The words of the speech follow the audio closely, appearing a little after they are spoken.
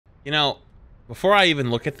You know, before I even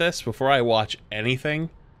look at this, before I watch anything,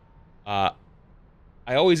 I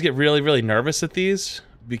always get really, really nervous at these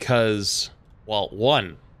because, well,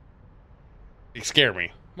 one, they scare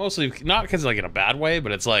me. Mostly not because like in a bad way,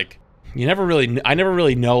 but it's like I never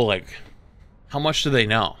really know like how much do they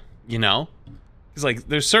know, you know? Because like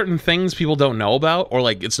there's certain things people don't know about, or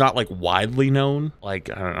like it's not like widely known. Like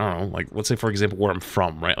I don't know, like let's say for example where I'm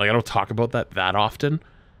from, right? Like I don't talk about that often.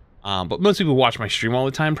 But most people who watch my stream all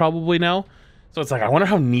the time probably know. So it's like I wonder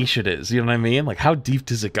how niche it is. You know what I mean? Like how deep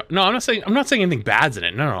does it go? No, I'm not saying anything bad's in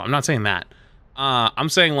it. No, I'm not saying that. I'm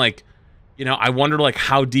saying like, you know, I wonder like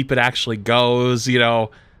how deep it actually goes. You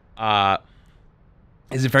know,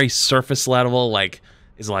 is it very surface level? Like,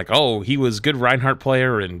 is it like, oh, he was good Reinhardt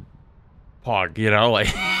player and Pog, you know, like,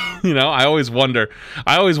 you know, I always wonder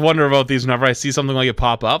about these whenever I see something like it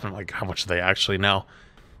pop up. I'm like, how much do they actually know?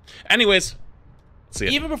 Anyways, see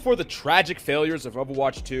ya. Even before the tragic failures of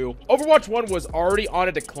Overwatch 2, Overwatch 1 was already on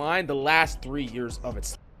a decline the last 3 years of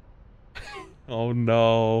its. Oh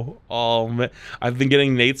no. Oh man. I've been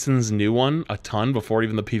getting Nathan's new one a ton before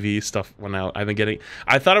even the PvE stuff went out.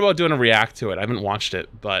 I thought about doing a react to it. I haven't watched it,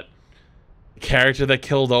 but the character that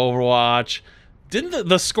killed Overwatch. Didn't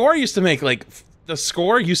the score used to make like the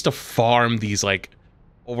score used to farm these like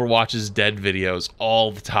Overwatch's dead videos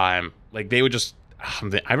all the time. Like they would just I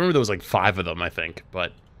remember there was like 5 of them, I think,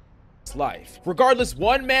 but Life. Regardless,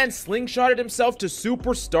 one man slingshotted himself to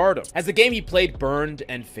superstardom as the game he played burned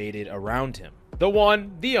and faded around him. The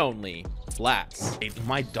one, the only, Flats.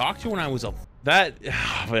 My doctor when I was oh,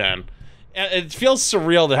 man, it feels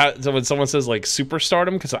surreal to when someone says like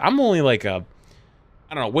superstardom because I'm only like a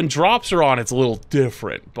I don't know, when drops are on it's a little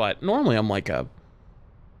different, but normally I'm like a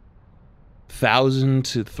 1,000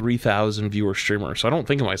 to 3,000 viewer streamer, so I don't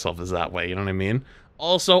think of myself as that way, you know what I mean?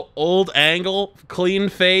 Also, old angle, clean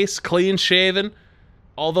face, clean shaven.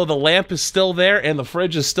 Although the lamp is still there and the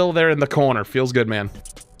fridge is still there in the corner. Feels good, man.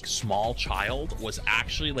 Small child was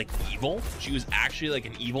actually like evil. She was actually like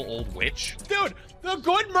an evil old witch. Dude, the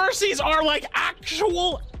good mercies are like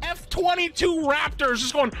actual F-22 raptors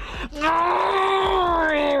just going.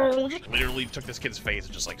 Literally took this kid's face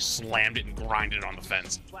and just like slammed it and grinded it on the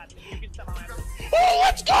fence. Oh,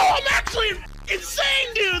 let's go! I'm actually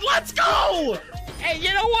insane, dude! Let's go! Hey,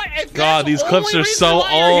 you know what? God, these clips are so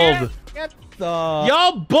old.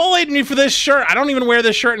 Y'all bullied me for this shirt. I don't even wear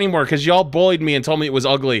this shirt anymore because y'all bullied me and told me it was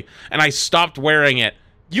ugly, and I stopped wearing it.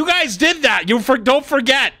 You guys did that. Don't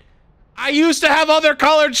forget. I used to have other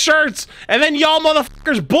colored shirts, and then y'all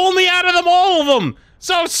motherfuckers bull me out of them, all of them.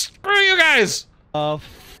 So screw you guys.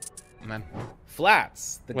 Man.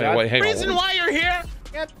 Flats. The reason why you're here.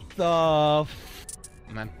 Get the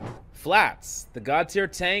man. Flats, the god tier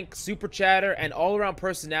tank, super chatter, and all-around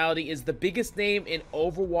personality is the biggest name in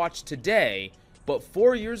Overwatch today, but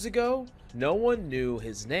 4 years ago, no one knew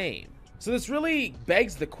his name. So this really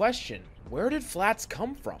begs the question, where did Flats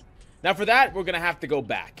come from? Now for that, we're gonna have to go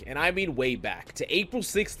back, and I mean way back, to April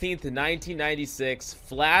 16th, 1996,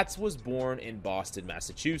 Flats was born in Boston,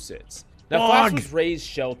 Massachusetts. Now, Flats was raised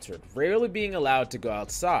sheltered, rarely being allowed to go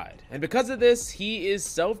outside. And because of this, he is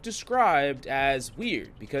self-described as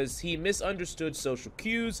weird, because he misunderstood social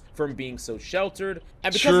cues from being so sheltered.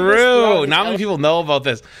 And because True! Not many people know about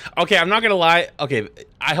this. Okay, I'm not gonna lie. Okay,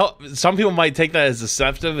 I hope some people might take that as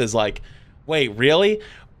deceptive, as like, wait, really?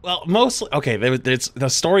 Well, mostly, okay, the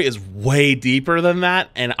story is way deeper than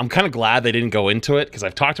that, and I'm kind of glad they didn't go into it, because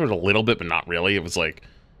I've talked about it a little bit, but not really. It was like,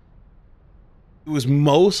 it was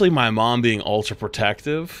mostly my mom being ultra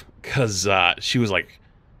protective because she was like,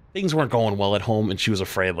 things weren't going well at home and she was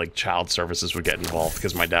afraid like child services would get involved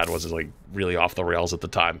because my dad was like really off the rails at the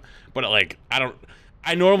time. But like, I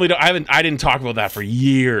didn't talk about that for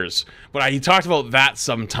years, but he talked about that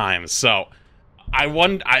sometimes. So I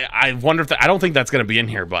wonder if I don't think that's going to be in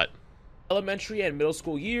here, but elementary and middle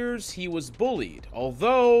school years, he was bullied,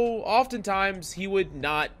 although oftentimes he would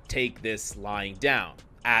not take this lying down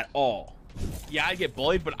at all. Yeah, I'd get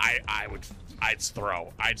bullied, but I'd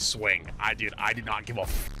throw, I'd swing. I did not give a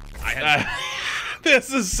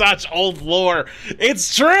this is such old lore.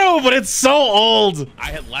 It's true, but it's so old.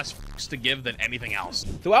 I had less to give than anything else.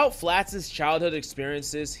 Throughout Flats' childhood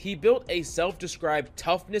experiences, he built a self-described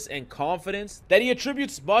toughness and confidence that he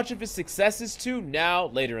attributes much of his successes to now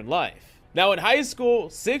later in life. Now in high school,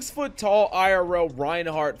 6-foot-tall IRL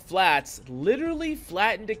Reinhardt Flats literally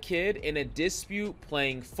flattened a kid in a dispute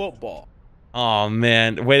playing football. Oh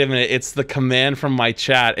man, wait a minute, it's the command from my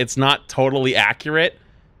chat. It's not totally accurate.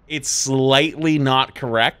 It's slightly not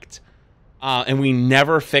correct. And we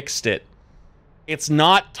never fixed it. It's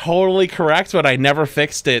not totally correct, but I never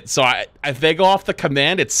fixed it. So if they go off the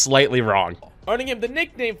command, it's slightly wrong. earning him the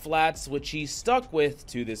nickname Flats, which he stuck with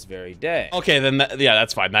to this very day. Okay, then yeah,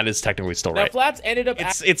 that's fine. That is technically still Now, right. Flats ended up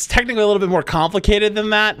It's technically a little bit more complicated than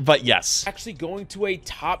that, but yes, actually going to a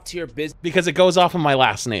top-tier because it goes off of my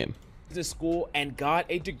last name. business school and got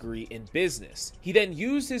a degree in business. He then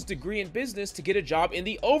used his degree in business to get a job in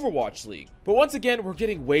the Overwatch League. But once again, we're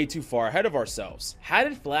getting way too far ahead of ourselves. How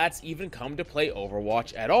did Flats even come to play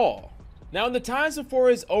Overwatch at all? Now, in the times before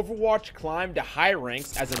his Overwatch climbed to high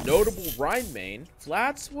ranks as a notable Rhine main,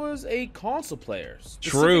 Flats was a console player,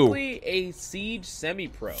 specifically a Siege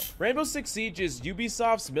semi-pro. Rainbow Six Siege is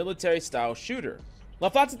Ubisoft's military-style shooter. Now,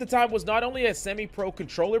 Flats at the time was not only a semi-pro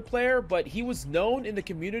controller player, but he was known in the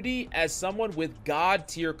community as someone with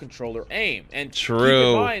god-tier controller aim. And keep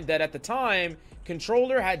in mind that at the time,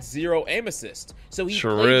 controller had 0 aim assist, so he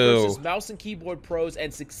played versus mouse and keyboard pros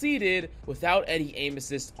and succeeded without any aim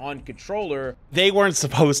assist on controller. They weren't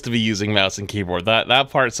supposed to be using mouse and keyboard. That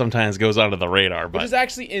part sometimes goes under the radar, but which is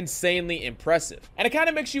actually insanely impressive. And it kind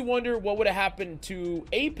of makes you wonder what would have happened to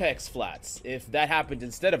Apex Flats if that happened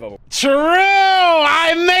instead of Overwatch. True!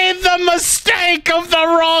 I made the mistake of the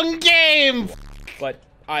wrong game! But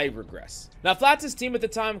I regress. Now, Flats' team at the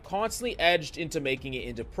time constantly edged into making it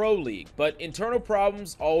into Pro League, but internal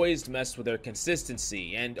problems always messed with their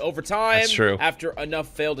consistency, and over time, after enough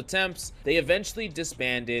failed attempts, they eventually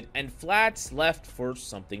disbanded, and Flats left for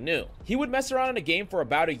something new. He would mess around in a game for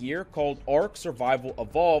about a year called Ark Survival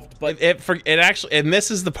Evolved, but it actually, and this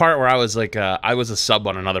is the part where I was like, I was a sub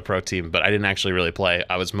on another pro team, but I didn't actually really play.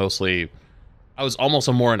 I was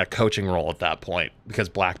almost more in a coaching role at that point, because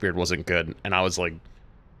Blackbeard wasn't good, and I was like,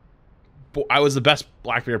 I was the best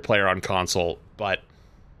Blackbeard player on console, but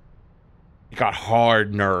it got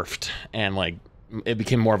hard nerfed, and like it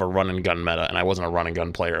became more of a run and gun meta, and I wasn't a run and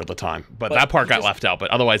gun player at the time. But that part got left out.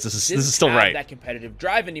 But otherwise, this is still right. That competitive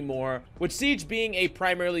drive anymore. With Siege being a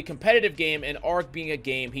primarily competitive game and Ark being a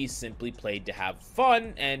game he simply played to have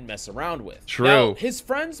fun and mess around with. True. Now, his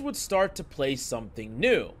friends would start to play something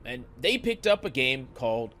new, and they picked up a game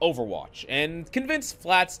called Overwatch and convinced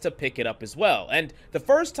Flats to pick it up as well. And the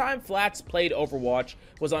first time Flats played Overwatch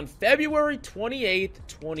was on February 28th,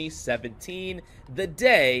 2017, the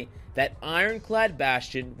day that Ironclad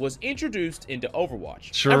Bastion was introduced into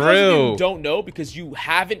Overwatch. True. Now, for those of you who don't know, because you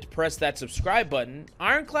haven't pressed that subscribe button,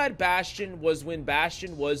 Ironclad Bastion was when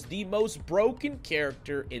Bastion was the most broken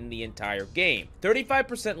character in the entire game.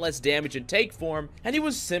 35% less damage in take form, and he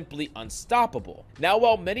was simply unstoppable. Now,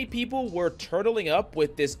 while many people were turtling up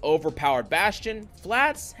with this overpowered Bastion,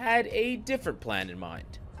 Flats had a different plan in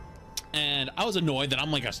mind. And I was annoyed that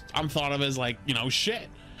I'm thought of as like, you know, shit.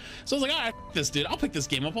 So I was like, all right, this dude, I'll pick this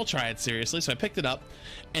game up. I'll try it seriously. So I picked it up.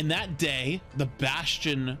 And that day, the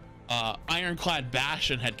Bastion, Ironclad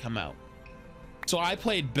Bastion had come out. So I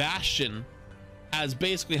played Bastion as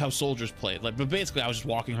basically how soldiers played. But basically, I was just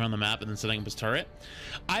walking around the map and then setting up his turret.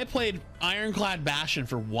 I played Ironclad Bastion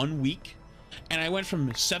for 1 week. And I went from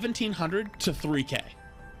 1,700 to 3K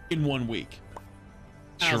in 1 week.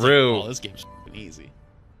 And I was like, oh, this game's easy.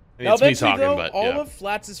 Now, eventually, though, all of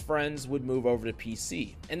Flats' friends would move over to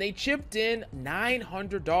PC, and they chipped in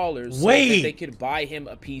 $900 so that they could buy him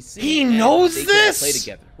a PC. He knows this? Play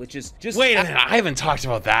together, which is just wait a minute, I haven't talked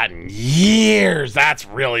about that in years. That's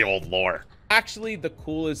really old lore. Actually the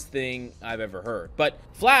coolest thing I've ever heard. But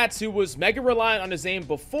Flats, who was mega reliant on his aim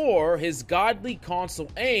before, his godly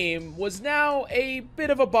console aim was now a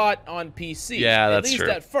bit of a bot on PC. Yeah, that's true.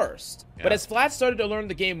 At least at first. Yeah. But as Flats started to learn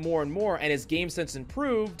the game more and more, and his game sense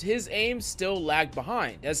improved, his aim still lagged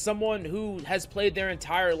behind. As someone who has played their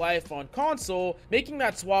entire life on console, making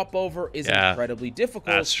that swap over is incredibly difficult.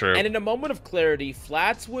 That's true. And in a moment of clarity,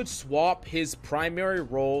 Flats would swap his primary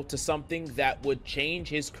role to something that would change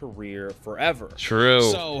his career forever. True.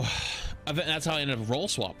 So that's how I ended up role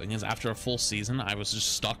swapping, is after a full season, I was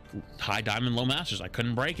just stuck high diamond, low masters. I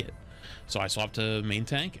couldn't break it. So I swapped to main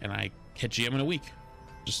tank, and I hit GM in a week.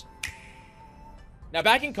 Just... Now,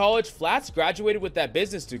 back in college, Flats graduated with that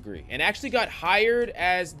business degree and actually got hired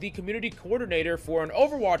as the community coordinator for an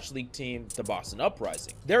Overwatch League team, the Boston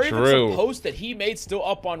Uprising. There are even some posts that he made still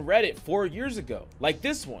up on Reddit 4 years ago, like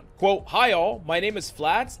this one. Quote, "Hi all, my name is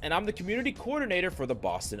Flats, and I'm the community coordinator for the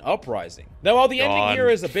Boston Uprising." Now, while the ending here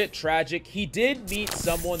is a bit tragic, he did meet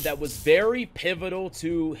someone that was very pivotal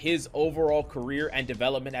to his overall career and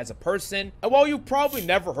development as a person. And while you've probably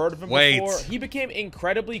never heard of him before, he became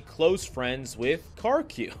incredibly close friends with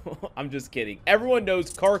CarQ. I'm just kidding. Everyone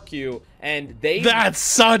knows CarQ, and that's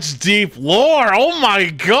such deep lore. Oh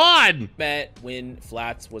my god. Met when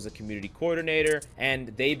Flats was a community coordinator, and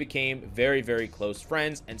they became very, very close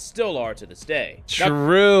friends and still are to this day.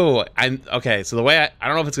 True. Okay, so the way I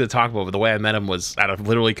don't know if it's going to talk about, but the way I met him was at a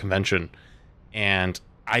literally convention, and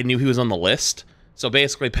I knew he was on the list. So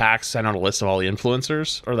basically, PAX sent out a list of all the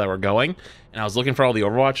influencers that were going, and I was looking for all the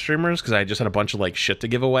Overwatch streamers because I just had a bunch of like shit to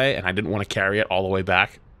give away, and I didn't want to carry it all the way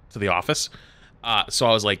back to the office. So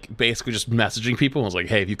I was like basically just messaging people. I was like,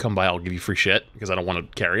 hey, if you come by, I'll give you free shit because I don't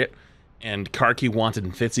want to carry it. And Karki, Wanted,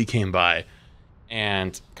 and Fitzy came by.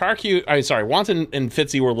 And Wanted and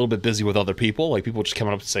Fitzy were a little bit busy with other people. Like, people just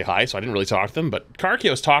coming up to say hi, so I didn't really talk to them. But Karki,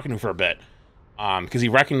 I was talking to for a bit. Because he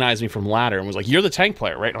recognized me from ladder and was like, you're the tank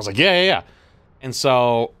player, right? And I was like, yeah. And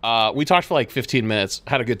so we talked for like 15 minutes,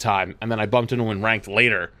 had a good time. And then I bumped into him in ranked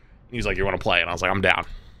later. And he was like, you want to play? And I was like, I'm down.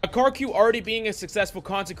 Karq, already being a successful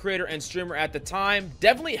content creator and streamer at the time,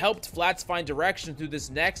 definitely helped Flats find direction through this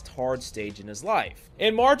next hard stage in his life.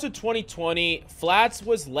 In March of 2020, Flats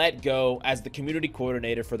was let go as the community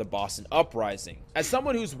coordinator for the Boston Uprising. As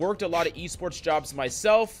someone who's worked a lot of esports jobs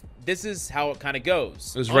myself, this is how it kind of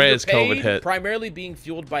goes. It was right as COVID hit. Primarily being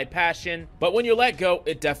fueled by passion, but when you're let go,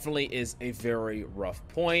 it definitely is a very rough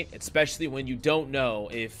point, especially when you don't know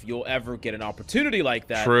if you'll ever get an opportunity like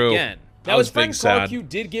that again. Now, his friend Karq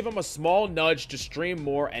did give him a small nudge to stream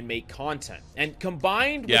more and make content. And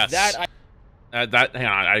combined with that... hang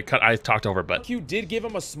on, I talked over it, but... Karq did give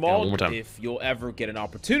him a small... if you'll ever get an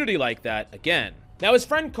opportunity like that again. Now, his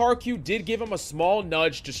friend Karq did give him a small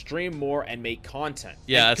nudge to stream more and make content.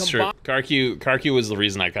 Yeah, that's true. Karq was the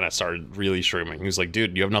reason I kind of started really streaming. He was like,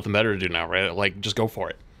 dude, you have nothing better to do now, right? Like, just go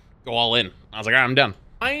for it. Go all in. I was like, all right, I'm done.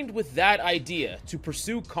 With that idea to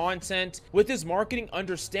pursue content with his marketing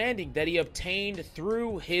understanding that he obtained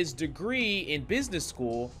through his degree in business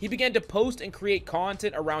school, he began to post and create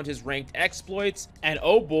content around his ranked exploits, and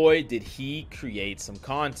oh boy, did he create some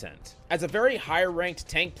content. As a very high-ranked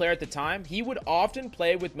tank player at the time, he would often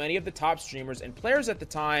play with many of the top streamers and players at the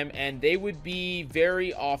time, and they would be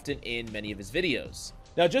very often in many of his videos.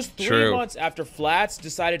 Now, just 3 months after Flats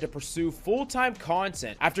decided to pursue full-time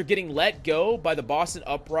content after getting let go by the Boston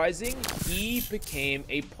Uprising, he became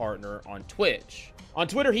a partner on Twitch. On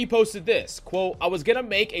Twitter, he posted this, quote, I was gonna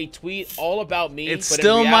make a tweet all about me, it's but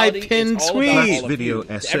still in reality, my pinned it's all tweet. about all of Video you.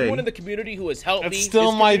 essay. To everyone in the community who has helped me, it's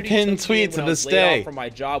still my pinned tweet to this day. From my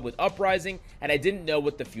job with Uprising, and I didn't know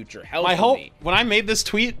what the future held for me. When I made this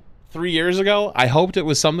tweet 3 years ago, I hoped it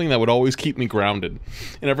was something that would always keep me grounded.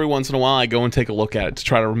 And every once in a while, I go and take a look at it to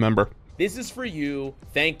try to remember. This is for you.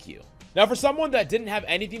 Thank you. Now, for someone that didn't have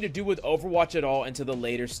anything to do with Overwatch at all until the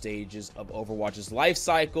later stages of Overwatch's life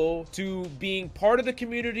cycle, to being part of the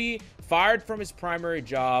community, fired from his primary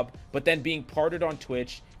job, but then being partnered on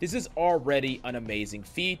Twitch, this is already an amazing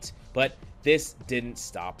feat, but this didn't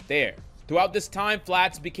stop there. Throughout this time,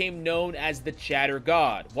 Flats became known as the Chatter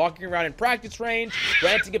God, walking around in practice range,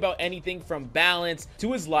 ranting about anything from balance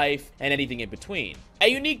to his life and anything in between. A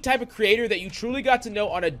unique type of creator that you truly got to know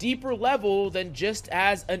on a deeper level than just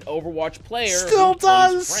as an Overwatch player. Still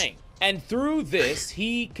does! Ranked. And through this,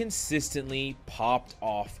 he consistently popped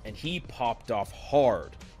off, and he popped off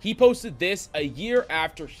hard. He posted this a year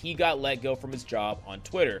after he got let go from his job on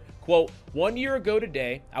Twitter. Quote, 1 year ago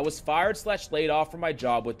today, I was fired/laid off from my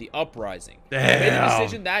job with the Uprising. Damn. I made the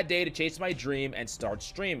decision that day to chase my dream and start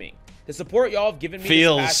streaming. The support y'all have given me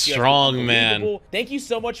feels this past year strong, man. Thank you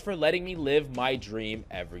so much for letting me live my dream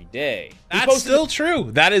every day. That's still true.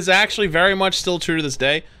 That is actually very much still true to this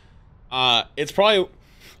day. It's part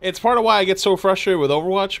of why I get so frustrated with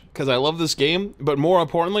Overwatch, because I love this game, but more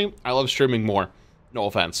importantly, I love streaming more. No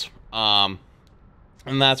offense. And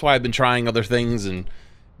that's why I've been trying other things and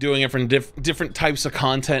doing different types of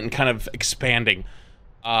content and kind of expanding.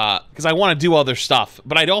 Because I want to do other stuff,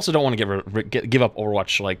 but I also don't want to give up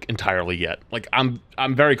Overwatch like entirely yet. Like I'm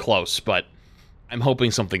very close, but I'm hoping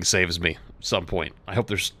something saves me at some point. I hope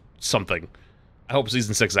there's something. I hope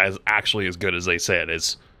Season 6 is actually as good as they say it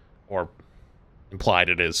is, or implied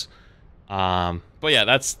it is. But yeah,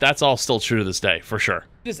 that's all still true to this day, for sure.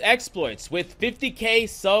 His exploits with 50k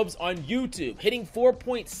subs on YouTube, hitting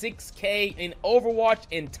 4.6k in Overwatch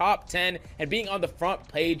in top 10, and being on the front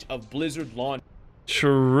page of Blizzard Launch.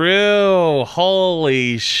 True.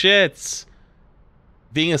 Holy shit.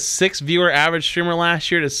 Being a 6 viewer average streamer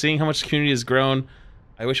last year to seeing how much the community has grown.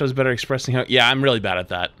 I wish I was better expressing how... Yeah, I'm really bad at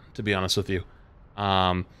that, to be honest with you.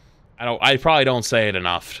 I probably don't say it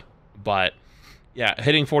enough, but yeah,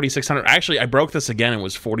 hitting 4,600. Actually, I broke this again. It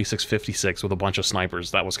was 4,656 with a bunch of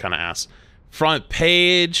snipers. That was kind of ass. Front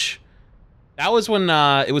page. That was when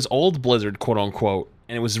it was old Blizzard, quote unquote,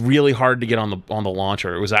 and it was really hard to get on the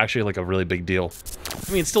launcher. It was actually like a really big deal.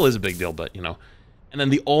 I mean, it still is a big deal, but you know. And then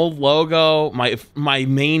the old logo. My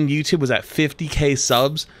main YouTube was at 50k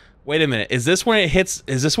subs. Wait a minute. Is this when it hits?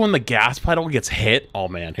 Is this when the gas pedal gets hit? Oh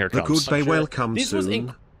man, here it comes. The good may well come soon.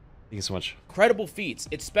 Thank you so much. incredible feats,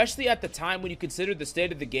 especially at the time when you consider the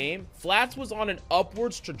state of the game. Flats was on an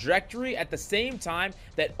upwards trajectory at the same time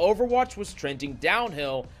that Overwatch was trending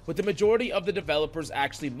downhill, with the majority of the developers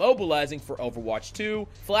actually mobilizing for Overwatch 2.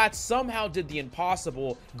 Flats somehow did the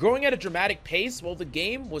impossible, growing at a dramatic pace while the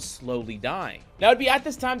game was slowly dying. Now, it'd be at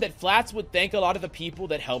this time that Flats would thank a lot of the people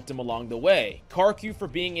that helped him along the way. Karq for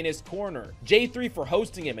being in his corner, J3 for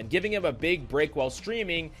hosting him and giving him a big break while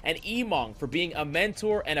streaming, and Emong for being a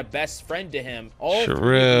mentor and a best friend to him. All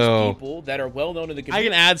three of these people that are well known in the community. I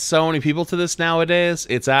can add so many people to this nowadays.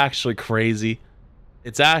 It's actually crazy.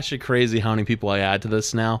 It's actually crazy how many people I add to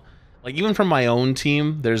this now. Like, even from my own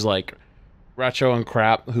team, there's like Retro and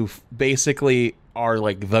Crap who basically are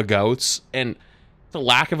like the goats, and the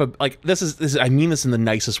lack of a like this is I mean this in the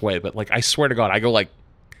nicest way, but like I swear to God, I go like,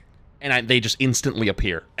 and they just instantly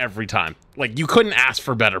appear every time. Like, you couldn't ask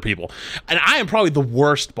for better people, and I am probably the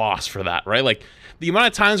worst boss for that, right? Like, the amount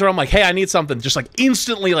of times where I'm like, hey, I need something, just like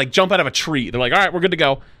instantly like jump out of a tree. They're like, all right, we're good to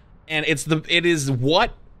go, and it is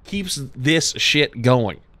what keeps this shit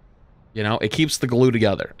going. You know, it keeps the glue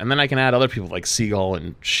together, and then I can add other people like Seagull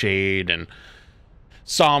and Shade and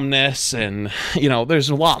Somnus, and you know, there's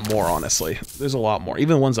a lot more. Honestly, there's a lot more,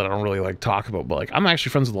 even ones that I don't really like talk about, but like I'm actually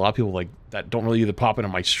friends with a lot of people like that don't really either pop into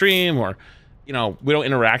my stream, or you know, we don't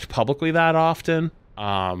interact publicly that often,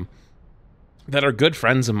 that are good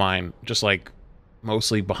friends of mine, just like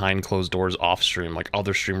mostly behind closed doors off stream, like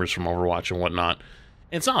other streamers from Overwatch and whatnot.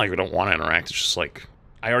 And it's not like we don't want to interact, it's just like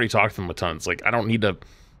I already talked to them a ton. It's like I don't need to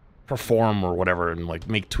perform or whatever and like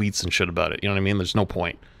make tweets and shit about it, you know what I mean? There's no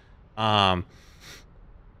point.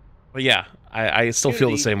 But yeah, I still feel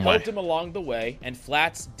the same way. Helped him along the way, and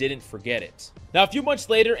Flats didn't forget it. Now, a few months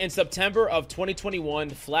later, in September of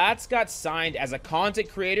 2021, Flats got signed as a content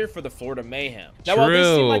creator for the Florida Mayhem. Now, while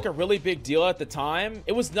this seemed like a really big deal at the time,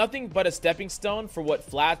 it was nothing but a stepping stone for what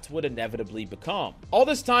Flats would inevitably become. All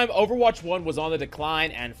this time, Overwatch 1 was on the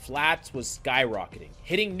decline, and Flats was skyrocketing,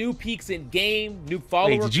 hitting new peaks in game, new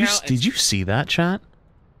follower count. Did you see that, chat?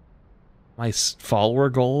 My follower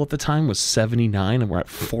goal at the time was 79, and we're at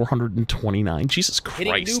 429. Jesus Christ.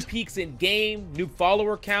 Hitting new peaks in game, new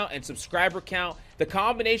follower count, and subscriber count. The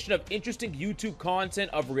combination of interesting YouTube content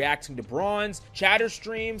of reacting to bronze, chatter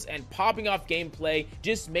streams, and popping off gameplay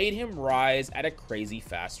just made him rise at a crazy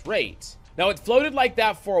fast rate. Now, it floated like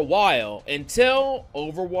that for a while until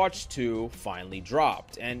Overwatch 2 finally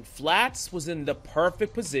dropped, and Flats was in the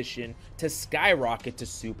perfect position to skyrocket to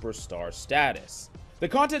superstar status. The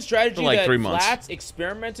content strategy that Flats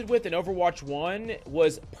experimented with in Overwatch 1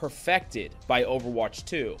 was perfected by Overwatch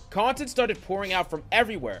 2. Content started pouring out from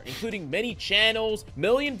everywhere, including many channels,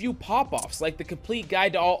 million-view pop-offs like the complete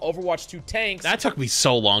guide to all Overwatch 2 tanks. That took me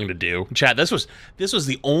so long to do. Chad, this was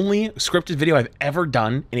the only scripted video I've ever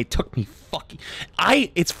done, and it took me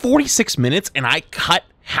it's 46 minutes, and I cut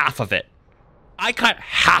half of it.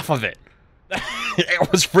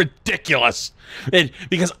 It was ridiculous,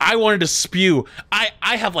 because I wanted to spew.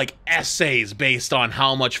 I have like essays based on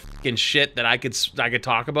how much fucking shit that I could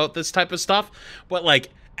talk about this type of stuff, but like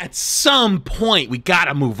at some point we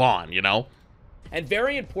gotta move on, you know. And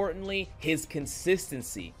very importantly, his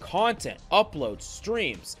consistency, content, uploads,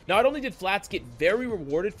 streams. Not only did Flats get very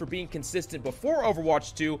rewarded for being consistent before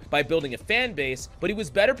Overwatch 2 by building a fan base, but he was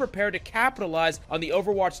better prepared to capitalize on the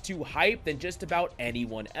Overwatch 2 hype than just about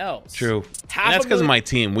anyone else. True. And that's because of my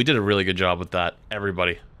team. We did a really good job with that,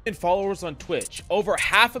 everybody. Followers on Twitch, over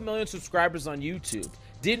 500,000 subscribers on YouTube.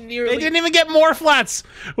 They didn't even get more Flats.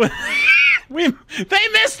 They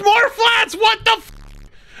missed more Flats. What the f?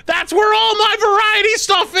 That's where all my variety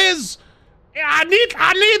stuff is. I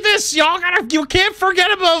need this. You can't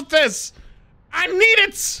forget about this. I need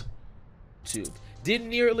it. Did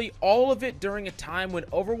nearly all of it during a time when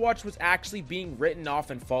Overwatch was actually being written off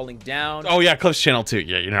and falling down. Oh yeah, Cliff's channel too.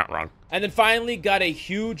 Yeah, you're not wrong. And then finally got a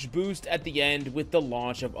huge boost at the end with the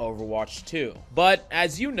launch of Overwatch 2. But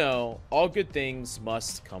as you know, all good things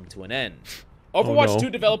must come to an end. Overwatch 2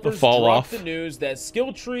 developers dropped the news that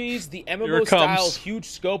skill trees, the MMO-style huge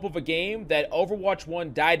scope of a game that Overwatch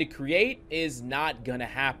 1 died to create, is not gonna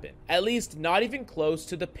happen. At least not even close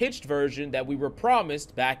to the pitched version that we were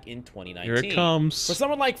promised back in 2019. Here it comes. For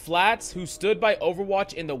someone like Flats, who stood by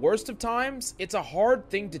Overwatch in the worst of times, it's a hard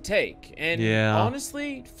thing to take. And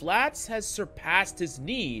honestly, Flats has surpassed his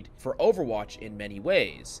need for Overwatch in many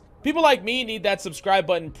ways. People like me need that subscribe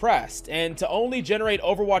button pressed, and to only generate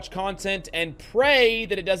Overwatch content and pray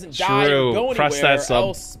that it doesn't die or go anywhere,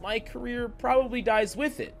 else my career probably dies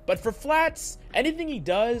with it. But for Flats, anything he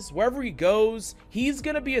does, wherever he goes, he's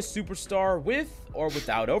gonna be a superstar with or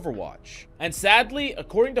without Overwatch. And sadly,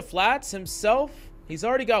 according to Flats himself, he's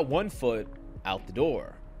already got one foot out the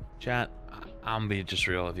door. Chat, I'm be just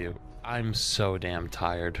real with you. I'm so damn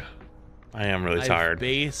tired. I am really I've tired.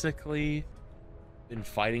 basically been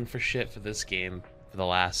fighting for shit for this game for the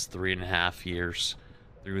last 3.5 years.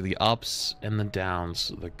 Through the ups and the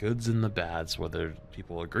downs, the goods and the bads, whether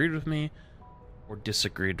people agreed with me or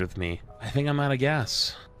disagreed with me. I think I'm out of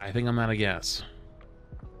gas. I think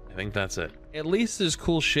that's it. At least there's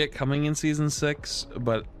cool shit coming in Season 6,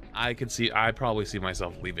 but I'd probably see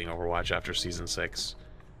myself leaving Overwatch after Season 6.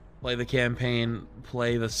 Play the campaign,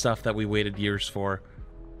 play the stuff that we waited years for,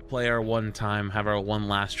 play our one time, have our one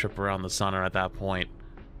last trip around the sun at that point,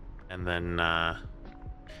 and then,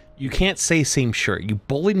 you can't say same shirt. You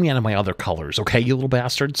bullied me out of my other colors, okay, you little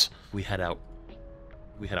bastards? We head out.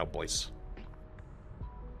 We head out, boys.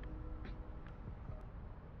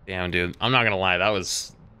 Damn, dude. I'm not gonna lie. That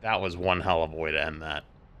was one hell of a way to end that.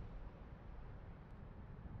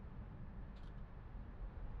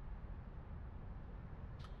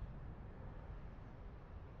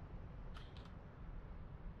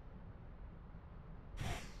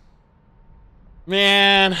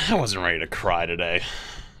 Man, I wasn't ready to cry today.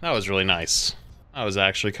 That was really nice. That was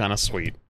actually kind of sweet.